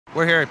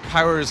We're here at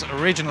Power's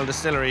original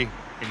distillery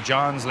in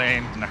John's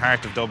Lane in the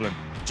heart of Dublin.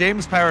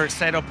 James Power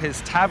set up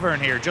his tavern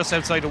here just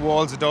outside the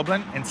walls of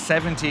Dublin in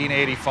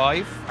 1785,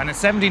 and in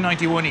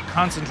 1791 he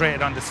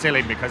concentrated on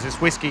distilling because his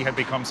whiskey had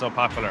become so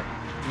popular.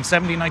 From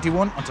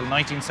 1791 until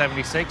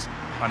 1976,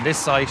 on this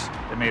site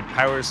they made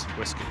Power's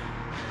whiskey.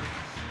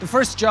 The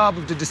first job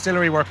of the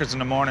distillery workers in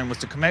the morning was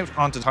to come out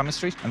onto Thomas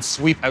Street and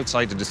sweep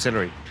outside the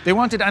distillery. They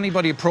wanted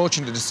anybody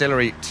approaching the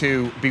distillery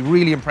to be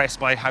really impressed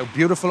by how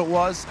beautiful it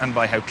was and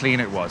by how clean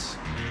it was.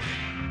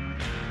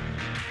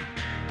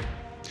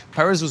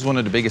 Powers was one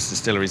of the biggest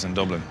distilleries in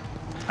Dublin,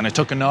 and it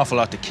took an awful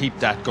lot to keep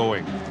that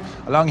going.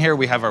 Along here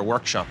we have our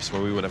workshops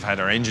where we would have had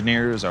our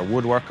engineers, our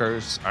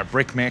woodworkers, our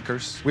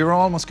brickmakers. We were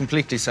almost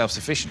completely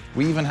self-sufficient.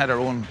 We even had our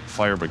own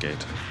fire brigade.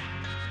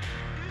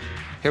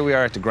 Here we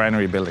are at the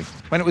granary building.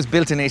 When it was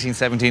built in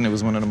 1817, it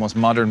was one of the most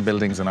modern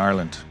buildings in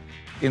Ireland.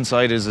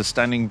 Inside is a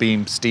standing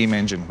beam steam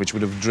engine, which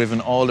would have driven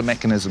all the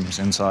mechanisms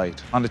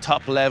inside. On the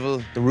top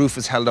level, the roof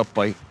is held up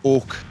by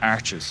oak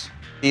arches.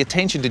 The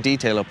attention to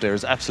detail up there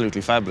is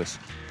absolutely fabulous.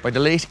 By the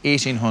late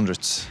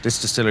 1800s,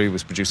 this distillery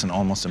was producing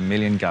almost 1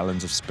 million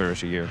gallons of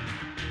spirit a year.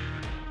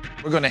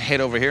 We're going to head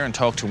over here and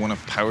talk to one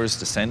of Power's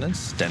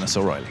descendants, Dennis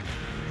O'Reilly.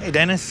 Hey,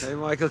 Dennis. Hey,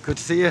 Michael. Good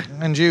to see you.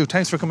 And you.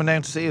 Thanks for coming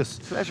down to see us.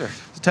 Pleasure.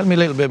 So tell me a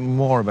little bit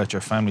more about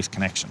your family's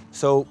connection.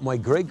 So, my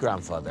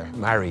great-grandfather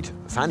married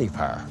Fanny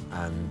Power,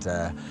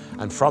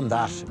 and from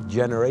that,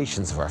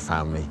 generations of our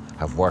family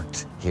have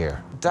worked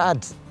here.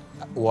 Dad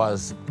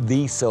was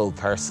the sole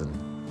person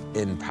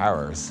in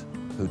Powers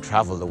who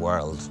travelled the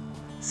world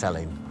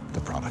selling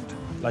the product.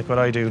 Like what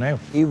I do now.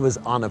 He was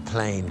on a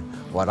plane,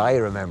 what I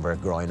remember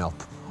growing up,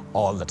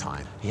 all the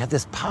time. He had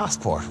this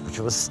passport which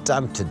was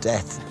stamped to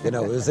death. You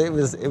know, it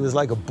was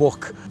like a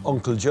book.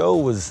 Uncle Joe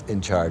was in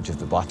charge of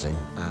the bottling,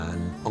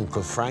 and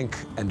Uncle Frank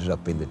ended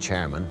up being the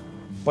chairman.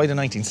 By the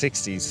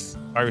 1960s,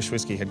 Irish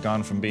whiskey had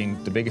gone from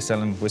being the biggest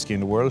selling whiskey in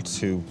the world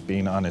to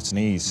being on its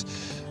knees.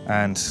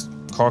 And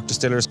Cork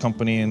Distillers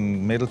Company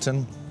in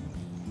Middleton,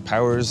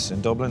 Powers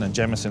in Dublin and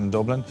Jameson in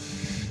Dublin,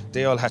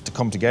 they all had to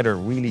come together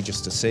really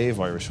just to save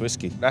Irish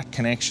whiskey. That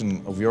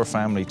connection of your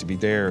family to be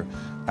there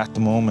at the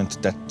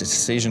moment that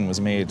decision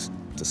was made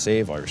to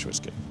save Irish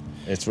whiskey,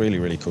 it's really,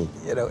 really cool.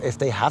 You know, if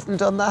they hadn't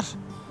done that,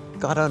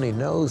 God only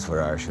knows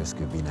where Irish whiskey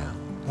would be now.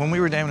 When we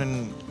were down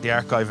in the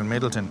archive in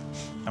Middleton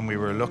and we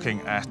were looking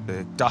at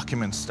the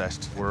documents that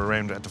were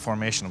around at the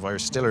formation of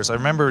Irish distillers, I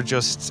remember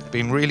just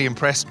being really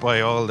impressed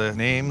by all the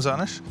names on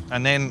it.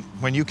 And then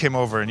when you came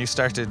over and you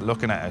started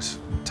looking at it,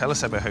 tell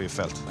us about how you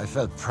felt. I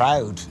felt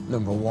proud,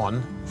 number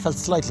one. Felt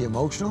slightly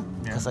emotional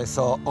because I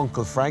saw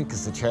Uncle Frank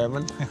as the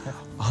chairman,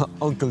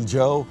 Uncle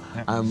Joe,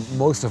 and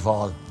most of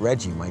all,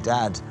 Reggie, my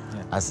dad,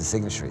 as the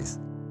signatories.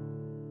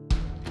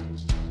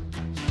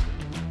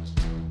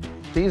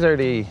 These are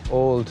the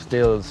old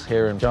stills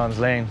here in John's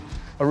Lane.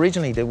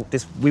 Originally,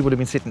 we would have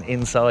been sitting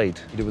inside.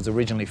 There was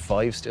originally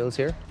 5 stills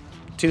here.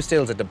 2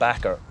 stills at the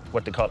back are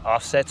what they call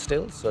offset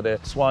stills, so the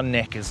swan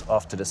neck is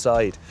off to the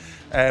side.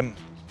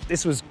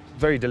 This was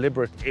very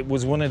deliberate. It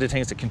was one of the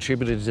things that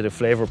contributed to the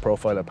flavour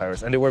profile of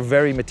Powers, and they were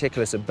very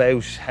meticulous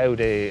about how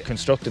they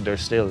constructed their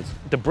stills.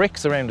 The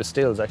bricks around the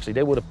stills, actually,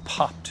 they would have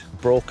popped,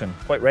 broken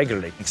quite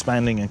regularly,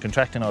 expanding and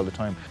contracting all the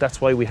time.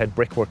 That's why we had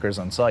brickworkers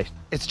on site.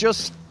 It's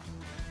just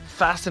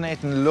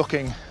fascinating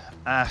looking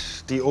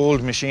at the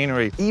old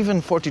machinery.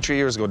 Even 43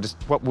 years ago,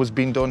 what was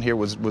being done here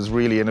was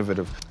really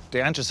innovative.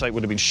 The anthracite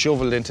would have been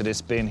shoveled into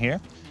this bin here,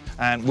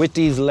 and with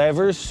these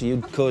levers,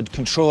 you could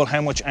control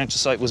how much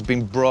anthracite was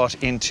being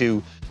brought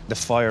into the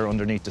fire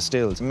underneath the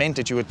stills. It meant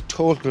that you had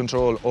total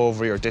control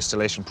over your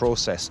distillation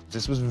process.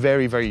 This was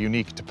very, very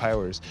unique to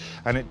Powers,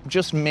 and it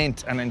just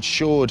meant and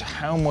ensured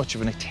how much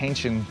of an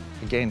attention,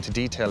 again, to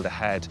detail they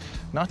had,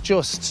 not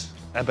just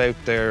about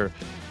their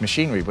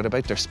machinery, but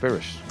about their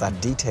spirit. That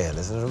detail,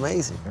 isn't it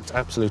amazing? It's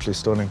absolutely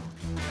stunning.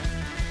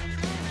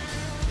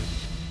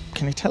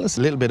 Can you tell us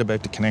a little bit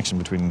about the connection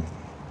between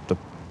the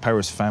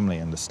Powers family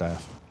and the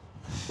staff?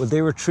 Well,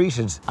 they were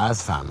treated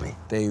as family.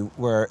 They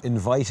were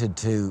invited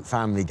to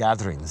family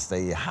gatherings.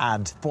 They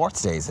had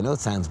sports days. I know it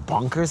sounds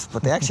bonkers,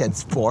 but they actually had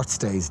sports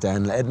days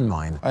down in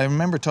Edenmine. I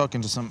remember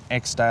talking to some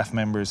ex-staff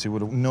members who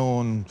would have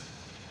known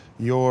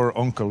your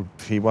uncle.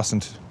 He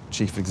wasn't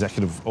Chief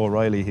Executive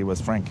O'Reilly, he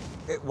was Frank.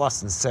 It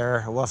wasn't,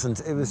 sir. It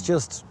wasn't. It was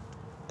just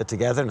a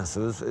togetherness.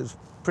 It was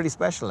pretty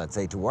special, I'd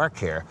say, to work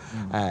here.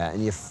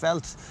 And you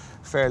felt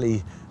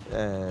fairly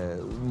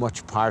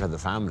much part of the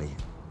family.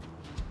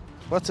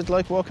 What's it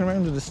like walking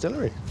around the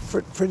distillery?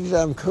 Pretty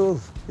damn cool,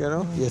 you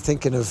know? You're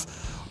thinking of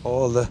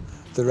all the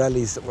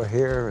rallies that were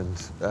here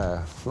and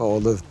all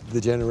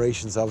the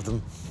generations of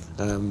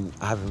them,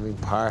 having been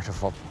part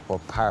of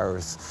what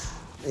Powers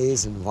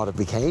is and what it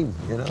became,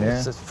 you know? Yeah.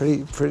 It's just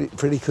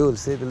pretty cool, to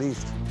say the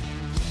least.